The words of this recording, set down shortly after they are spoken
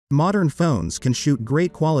Modern phones can shoot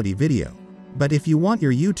great quality video. But if you want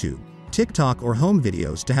your YouTube, TikTok or home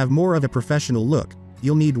videos to have more of a professional look,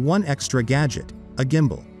 you'll need one extra gadget, a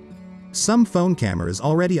gimbal. Some phone cameras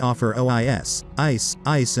already offer OIS,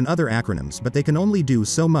 ICE, and other acronyms, but they can only do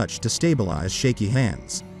so much to stabilize shaky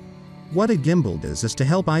hands. What a gimbal does is to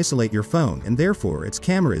help isolate your phone and therefore its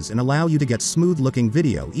cameras and allow you to get smooth-looking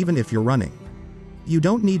video even if you're running. You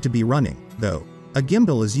don't need to be running, though. A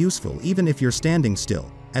gimbal is useful even if you're standing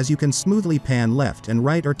still, as you can smoothly pan left and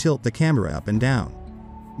right or tilt the camera up and down.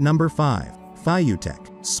 Number 5.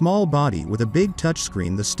 Fiutech. Small body with a big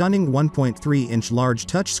touchscreen. The stunning 1.3-inch large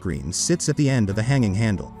touchscreen sits at the end of the hanging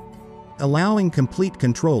handle, allowing complete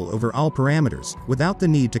control over all parameters, without the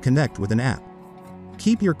need to connect with an app.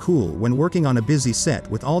 Keep your cool when working on a busy set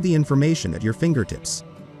with all the information at your fingertips.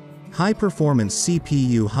 High-performance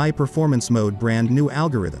CPU. High-performance mode. Brand new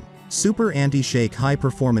algorithm. Super Anti-Shake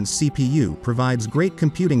High-Performance CPU provides great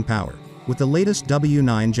computing power, with the latest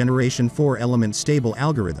W9 Generation 4-element stable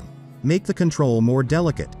algorithm. Make the control more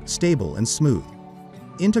delicate, stable and smooth.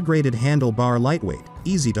 Integrated handlebar. Lightweight,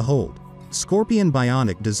 easy to hold. Scorpion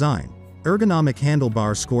Bionic design. Ergonomic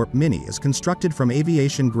handlebar. Scorp Mini is constructed from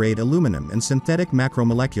aviation-grade aluminum and synthetic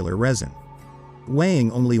macromolecular resin. Weighing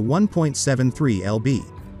only 1.73 lb.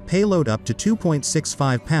 Payload up to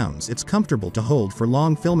 2.65 pounds. It's comfortable to hold for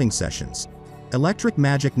long filming sessions. Electric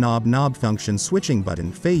magic knob function. Switching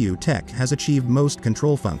button. Fiutech has achieved most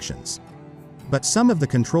control functions, but some of the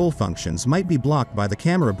control functions might be blocked by the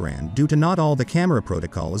camera brand due to not all the camera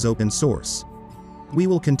protocol is open source. We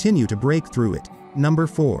will continue to break through it. Number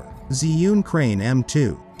 4. Zhiyun Crane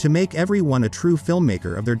M2. To make everyone a true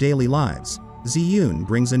filmmaker of their daily lives, Zhiyun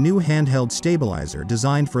brings a new handheld stabilizer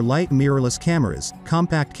designed for light mirrorless cameras,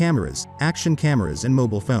 compact cameras, action cameras and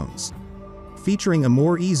mobile phones. Featuring a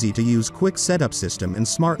more easy-to-use quick setup system and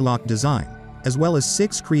smart lock design, as well as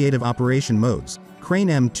 6 creative operation modes, Crane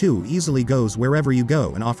M2 easily goes wherever you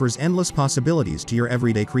go and offers endless possibilities to your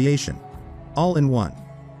everyday creation. All-in-one.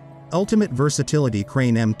 Ultimate versatility.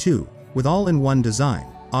 Crane M2, with all-in-one design,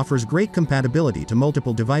 offers great compatibility to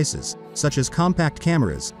multiple devices, such as compact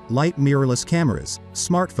cameras, light mirrorless cameras,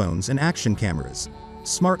 smartphones and action cameras.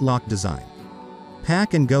 Smart lock design.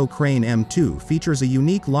 Pack and Go. Crane M2 features a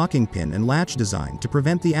unique locking pin and latch design to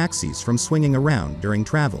prevent the axes from swinging around during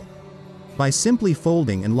travel. By simply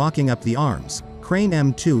folding and locking up the arms, Crane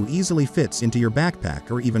M2 easily fits into your backpack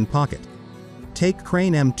or even pocket. Take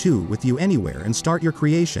Crane M2 with you anywhere and start your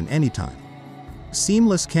creation anytime.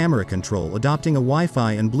 Seamless camera control. Adopting a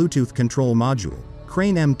Wi-Fi and Bluetooth control module,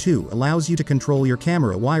 Crane M2 allows you to control your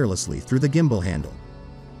camera wirelessly through the gimbal handle.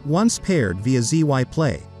 Once paired via ZY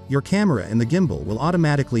Play, your camera and the gimbal will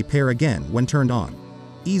automatically pair again when turned on.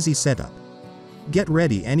 Easy setup. Get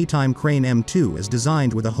ready anytime. Crane M2 is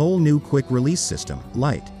designed with a whole new quick release system,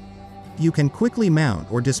 Light. You can quickly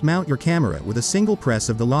mount or dismount your camera with a single press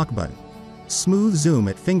of the lock button. Smooth zoom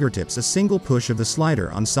at fingertips. A single push of the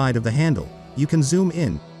slider on side of the handle. You can zoom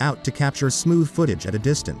in, out to capture smooth footage at a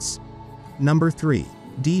distance. Number 3.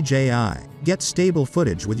 DJI. Get stable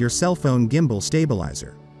footage with your cell phone gimbal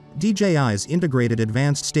stabilizer. DJI's integrated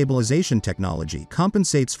advanced stabilization technology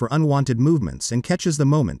compensates for unwanted movements and catches the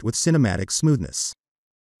moment with cinematic smoothness.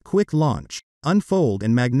 Quick launch, unfold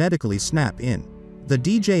and magnetically snap in. The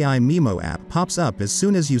DJI Mimo app pops up as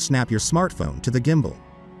soon as you snap your smartphone to the gimbal.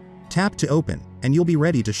 Tap to open, and you'll be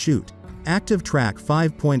ready to shoot. Active Track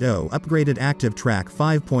 5.0. Upgraded Active Track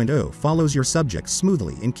 5.0 follows your subjects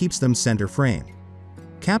smoothly and keeps them center frame.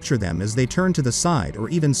 Capture them as they turn to the side or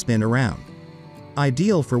even spin around.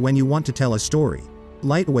 Ideal for when you want to tell a story.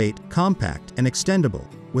 Lightweight, compact, and extendable,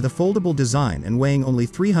 with a foldable design and weighing only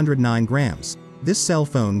 309 grams, this cell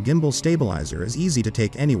phone gimbal stabilizer is easy to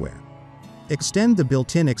take anywhere. Extend the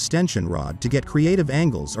built-in extension rod to get creative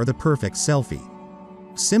angles or the perfect selfie.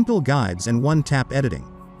 Simple guides and one-tap editing.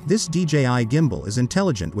 This DJI gimbal is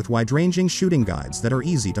intelligent with wide-ranging shooting guides that are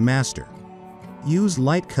easy to master. Use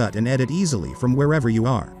light cut and edit easily from wherever you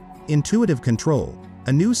are. Intuitive control.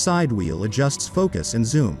 A new side wheel adjusts focus and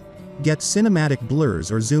zoom. Get cinematic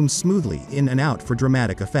blurs or zoom smoothly in and out for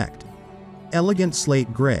dramatic effect. Elegant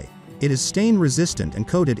slate gray. It is stain resistant and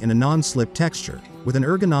coated in a non-slip texture, with an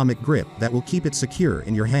ergonomic grip that will keep it secure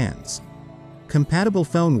in your hands. Compatible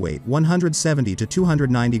phone weight 170 to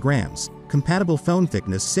 290 grams. Compatible phone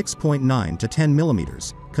thickness 6.9 to 10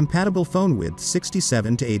 millimeters. Compatible phone width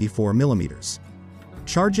 67 to 84 millimeters.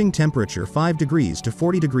 Charging temperature 5 degrees to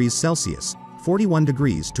 40 degrees Celsius, 41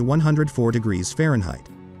 degrees to 104 degrees Fahrenheit.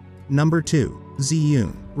 Number 2.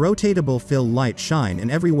 Zhiyun. Rotatable fill light shine in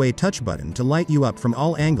every way touch button to light you up from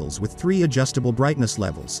all angles with 3 adjustable brightness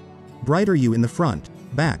levels. Brighter you in the front,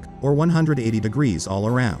 back, or 180 degrees all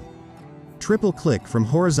around. Triple click from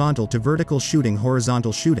horizontal to vertical shooting.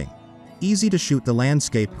 Horizontal shooting. Easy to shoot the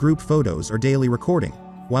landscape, group photos or daily recording,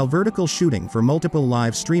 while vertical shooting for multiple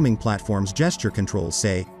live streaming platforms. Gesture controls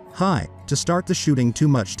say, "Hi," to start the shooting. Too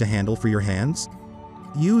much to handle for your hands?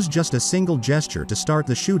 Use just a single gesture to start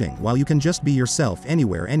the shooting while you can just be yourself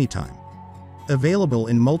anywhere, anytime. Available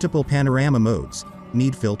in multiple panorama modes.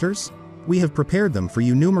 Need filters? We have prepared them for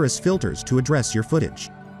you. Numerous filters to address your footage.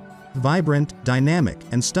 Vibrant, dynamic,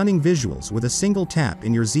 and stunning visuals with a single tap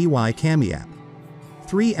in your ZY Cami app.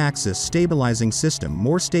 3-axis stabilizing system.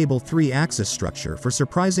 More stable 3-axis structure for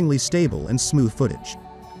surprisingly stable and smooth footage.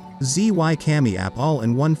 ZY Cami app.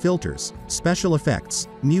 All-in-one filters, special effects,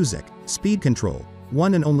 music, speed control,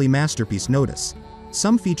 one and only masterpiece. Notice: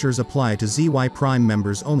 some features apply to ZY Prime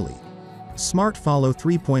members only. Smart Follow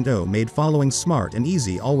 3.0 made following smart and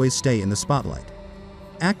easy. Always stay in the spotlight.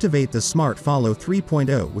 Activate the Smart Follow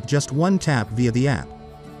 3.0 with just one tap via the app.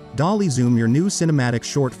 Dolly Zoom. Your new cinematic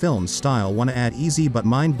short film style. Want to add easy but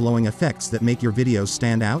mind-blowing effects that make your videos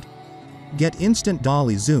stand out? Get instant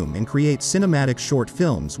Dolly Zoom and create cinematic short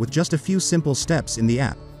films with just a few simple steps in the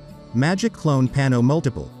app. Magic Clone Pano.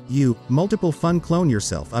 Multiple fun. Clone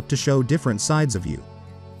yourself up to show different sides of you.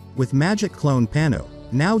 With Magic Clone Pano,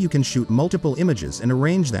 now you can shoot multiple images and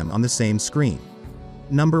arrange them on the same screen.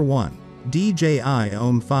 Number 1. DJI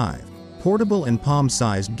OM 5. Portable and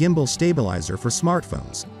palm-sized gimbal stabilizer for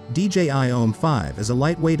smartphones. DJI OM 5 is a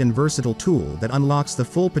lightweight and versatile tool that unlocks the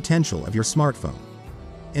full potential of your smartphone.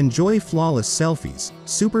 Enjoy flawless selfies,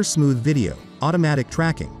 super smooth video, automatic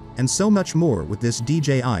tracking, and so much more with this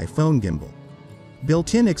DJI phone gimbal.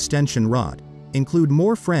 Built-in extension rod. Include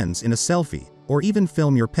more friends in a selfie, or even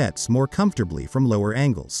film your pets more comfortably from lower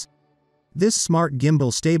angles. This smart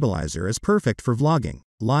gimbal stabilizer is perfect for vlogging,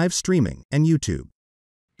 live streaming, and YouTube.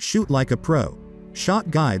 Shoot like a pro. Shot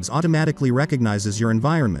Guides automatically recognizes your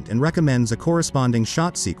environment and recommends a corresponding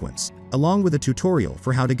shot sequence, along with a tutorial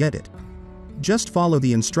for how to get it. Just follow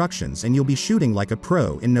the instructions and you'll be shooting like a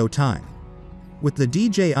pro in no time. With the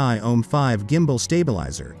DJI OM 5 gimbal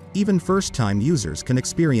stabilizer, even first-time users can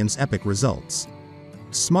experience epic results.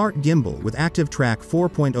 Smart Gimbal with Active Track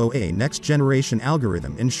 4.0. Next-generation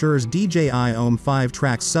algorithm ensures DJI OM 5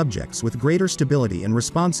 tracks subjects with greater stability and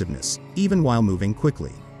responsiveness, even while moving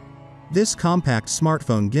quickly. This compact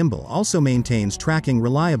smartphone gimbal also maintains tracking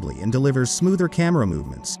reliably and delivers smoother camera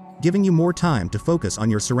movements, giving you more time to focus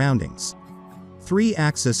on your surroundings.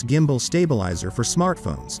 3-axis gimbal stabilizer for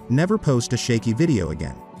smartphones. Never post a shaky video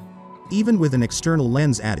again. Even with an external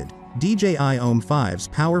lens added, DJI OM 5's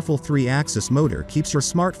powerful 3-axis motor keeps your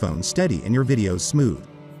smartphone steady and your videos smooth.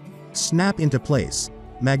 Snap into place.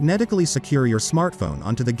 Magnetically secure your smartphone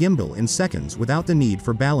onto the gimbal in seconds without the need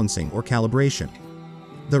for balancing or calibration.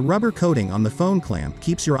 The rubber coating on the phone clamp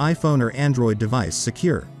keeps your iPhone or Android device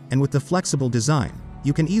secure, and with the flexible design,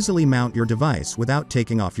 you can easily mount your device without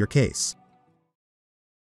taking off your case.